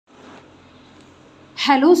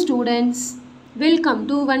Hello students, welcome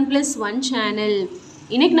to 1 plus 1 channel.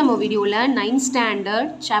 இன்னைக்கு நம்ம வீடியோல 9th standard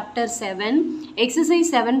chapter 7 exercise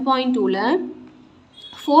 7.2ல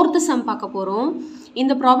 4th sum பார்க்க போறோம்.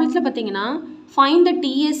 இந்த ப்ராப்ளத்துல பாத்தீங்கன்னா find the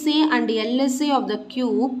TSA and LSA of the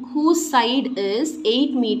cube whose side is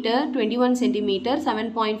 8 meter 21 centimeter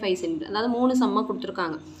 7.5 centimeter. அதாவது மூணு சம்மா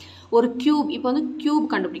கொடுத்திருக்காங்க. ஒரு கியூப் இப்போ வந்து கியூப்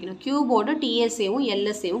கண்டுபிடிக்கணும். கியூபோட TSAவும்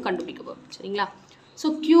LSAவும் கண்டுபிடிக்க போறோம். சரிங்களா? So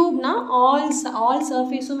cube na all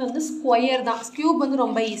surface வந்து ஸ்கொயர் தான். கியூப் வந்து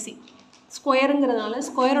ரொம்ப ஈஸி. ஸ்கொயருங்கிறதுனால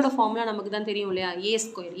ஸ்கொயரோட ஃபார்முலா நமக்கு தான் தெரியும் இல்லையா? a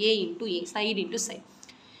square a into a side into side.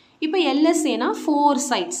 இப்போ LSA னா 4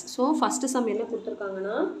 sides. ஸோ ஃபர்ஸ்ட் சம் என்ன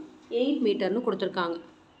கொடுத்துருக்காங்கன்னா 8 மீட்டர்னு கொடுத்துருக்காங்க.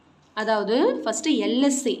 அதாவது first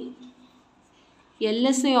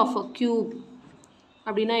LSA of a cube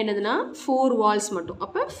அப்படின்னா என்னதுன்னா 4 வால்ஸ் மட்டும்.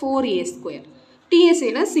 அப்போ 4a ஸ்கொயர். TSA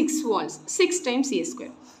னா 6 Waals 6 times a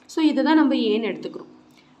square. So இதை தான் நம்ம ஏன்னு எடுத்துக்கிறோம்.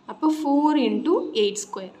 அப்போ 4 into 8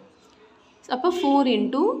 ஸ்கொயர். அப்போ 4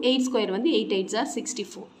 into 8 ஸ்கொயர் வந்து 8 8s are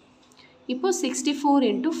 64. இப்போ 64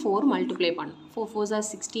 into 4 மல்டிப்ளை பண்ணும். 4 4s are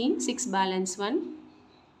 16, 6 balance 1,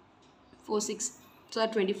 4 6 so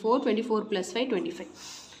 24, 24 plus 5 25.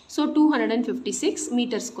 So 256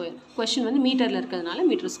 metre square. Question வந்து மீட்டரில் இருக்கிறதுனால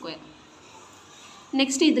மீட்டர் ஸ்கொயர்.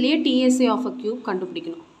 நெக்ஸ்ட் இதுலேயே TSA ஆஃப் அ கியூப்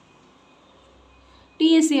கண்டுபிடிக்கணும்.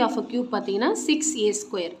 TSA of a cube பார்த்தீங்கன்னா 6a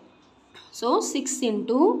square. So 6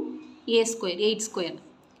 into a square 8 square.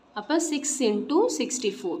 அப்போ 6 into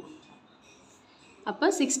 64. அப்போ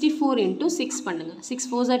 64 into 6 பண்ணுங்க. 6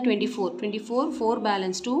 4s are 24. 24 4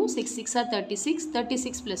 balance 2 6 6 are 36.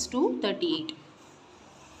 36 plus 2 38.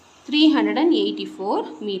 384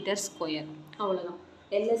 meter square. அவ்வளோதான்.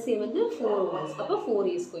 LSA வந்து 4 walls. அப்போ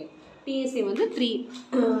 4a square. TSA வந்து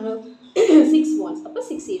 6 walls. அப்போ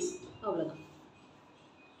 6a. அவ்வளோதான்.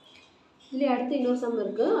 இதில் அடுத்து இன்னொரு சம்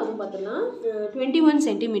இருக்குது. அது பார்த்தோன்னா 21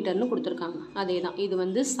 சென்டிமீட்டர்னு கொடுத்துருக்காங்க. அதே தான். இது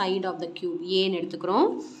வந்து சைட் ஆஃப் த கியூப் ஏன்னு எடுத்துக்கிறோம்.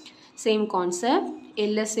 Same concept.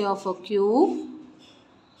 LSA of a cube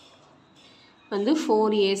வந்து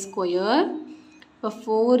 4a ஸ்கொயர். இப்போ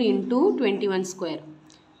 4 into 21 ஸ்கொயர்.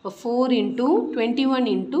 இப்போ 4 into 21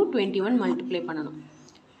 into 21 மல்டிப்ளை பண்ணணும்.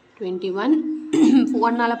 21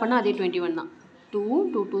 1ஆல் பண்ணால் அதே 21 தான். 2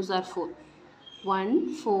 2 2s are 4 1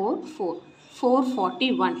 4 4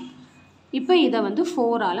 441. இப்போ இதை வந்து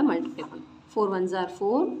 4ஆல் மல்டிப்ளை பண்ணும். 4 1s are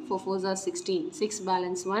 4 4 4s are 16 6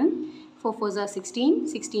 balance 1 4 4s are 16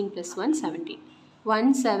 16 plus 1 17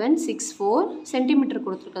 1764 centimetre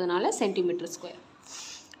கொடுத்துருக்கிறதுனால centimetre square.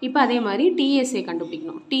 இப்போ அதே மாதிரி TSA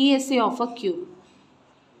கண்டுபிடிக்கணும். TSA of a cube.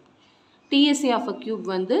 TSA of a cube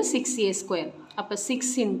வந்து 6a ஸ்கொயர். அப்போ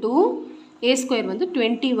 6 into a ஸ்கொயர் வந்து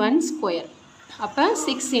 21 ஸ்கொயர். அப்போ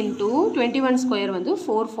 6 into 21 ஸ்கொயர் வந்து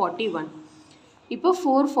 441. இப்போ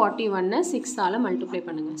 441 6ஆல் மல்டிப்ளை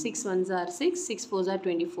பண்ணுங்கள். 6 1s are 6 6 4s are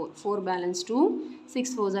 24 4 balance 2 6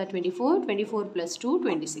 4s are 24 24 plus 2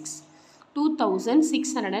 26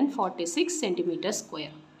 2646 centimetre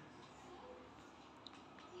square.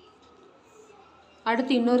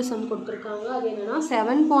 அடுத்து இன்னொரு சம் கொடுத்துருக்காங்க. அது என்னென்னா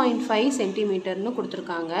 7.5 சென்டிமீட்டர்னு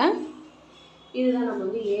கொடுத்துருக்காங்க. இதுதான் நம்ம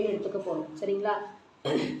வந்து ஏன்னு எடுத்துக்க போகிறோம். சரிங்களா?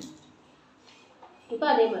 இப்போ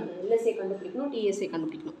அதே மாதிரி LSA கண்டுபிடிக்கணும், TSA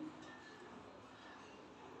கண்டுபிடிக்கணும்.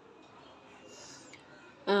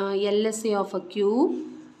 LSA of a cube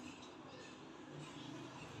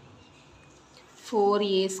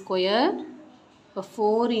 4a square.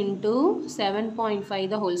 4 into 7.5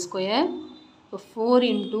 the whole square. 4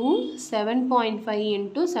 into 7.5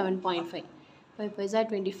 into 7.5 5 5s are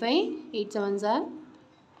 25 8 7s are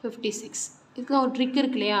 56. இதுக்கு ஒரு ட்ரிக்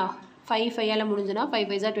இருக்கு இல்லையா? 5 5ஆல் முடிஞ்சுன்னா 5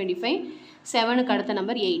 5s are 25 7க்கு அடுத்த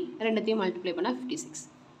நம்பர் 8 ரெண்டுத்தையும் மல்டிப்ளை பண்ணால் 56.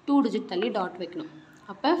 2 டிஜிட் தள்ளி டாட் வைக்கணும்.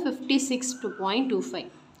 அப்போ 56.25.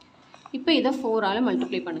 இப்போ இதை 4ஆல்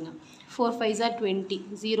மல்டிப்ளை பண்ணுங்கள். 4 5s are 20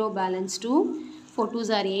 0 balance 2 4 2s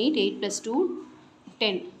are 8 8 plus 2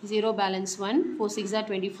 10 0 balance 1 4 6 are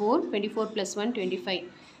 24 24 plus 1 25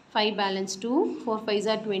 5 balance 2 4 5s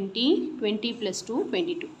are 20 20 plus 2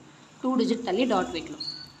 22. 2 digit தள்ளி டாட் வைக்கணும்.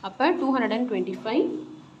 அப்போ 225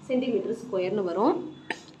 சென்டிமீட்டர் ஸ்கொயர்னு வரும்.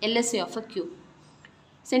 LSA of a cube.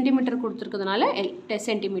 Centimetre கொடுத்துருக்கிறதுனால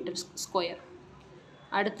centimetre square.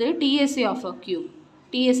 அடுத்து TSA of a cube.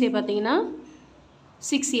 TSA பார்த்தீங்கன்னா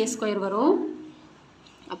 6a ஸ்கொயர் வரும்.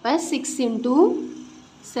 அப்போ 6 into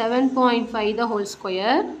 7.5 the whole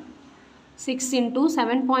square. 6 into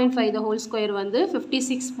 7.5 the whole square வந்து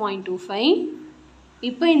 56.25.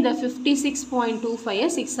 இப்போ இந்த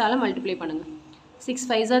 56.25 6ஆல் மல்டிப்ளை பண்ணுங்கள். 6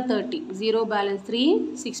 5s are 30 0 balance 3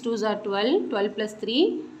 6 2s are 12 12 plus 3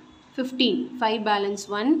 15 5 balance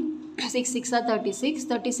 1 6 6 are 36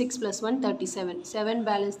 36 plus 1 37 7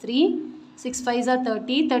 balance 3 6 5s are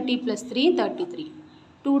 30 30 plus 3 33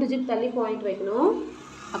 2 digit தள்ளி point வைக்கணும்.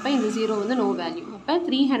 அப்போ இந்த 0 வந்து நோ வேல்யூ. அப்போ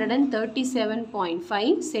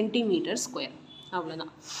 337.5 சென்டிமீட்டர் ஸ்கொயர்.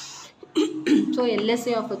 அவ்வளோதான். So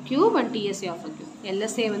LSA of a cube and TSA of a cube.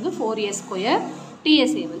 LSA வந்து 4A square,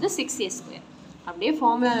 TSA வந்து 6A square. அப்படியே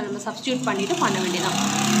ஃபார்முலா நம்ம சப்ஸ்டியூட் பண்ணிவிட்டு பண்ண வேண்டியதான்.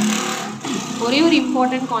 ஒரே ஒரு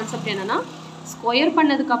இம்பார்ட்டன்ட் கான்செப்ட் என்னென்னா, ஸ்கொயர்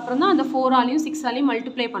பண்ணதுக்கப்புறம் தான் அந்த 4ஆலையும் 6ஆலையும்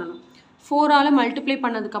மல்டிப்ளை பண்ணணும். 4ஆல் மல்டிப்ளை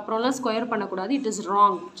பண்ணதுக்கப்புறம்லாம் ஸ்கொயர் பண்ணக்கூடாது. It is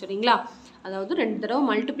wrong. சரிங்களா? அதாவது 2 தடவை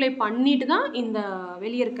மல்டிப்ளை பண்ணிட்டு தான் இந்த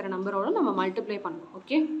வெளியே இருக்கிற நம்பரோட நம்ம மல்டிப்ளை பண்ணணும்.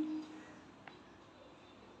 ஓகே.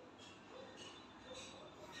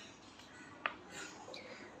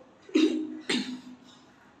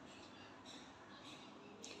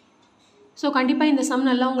 ஸோ கண்டிப்பாக இந்த சம்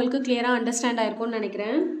நல்லா உங்களுக்கு கிளியராக அண்டர்ஸ்டாண்ட் ஆயிருக்கும்னு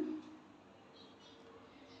நினைக்கிறேன்.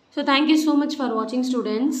 So thank you so much for வாட்சிங்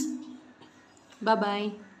ஸ்டூடெண்ட்ஸ். Bye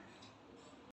bye.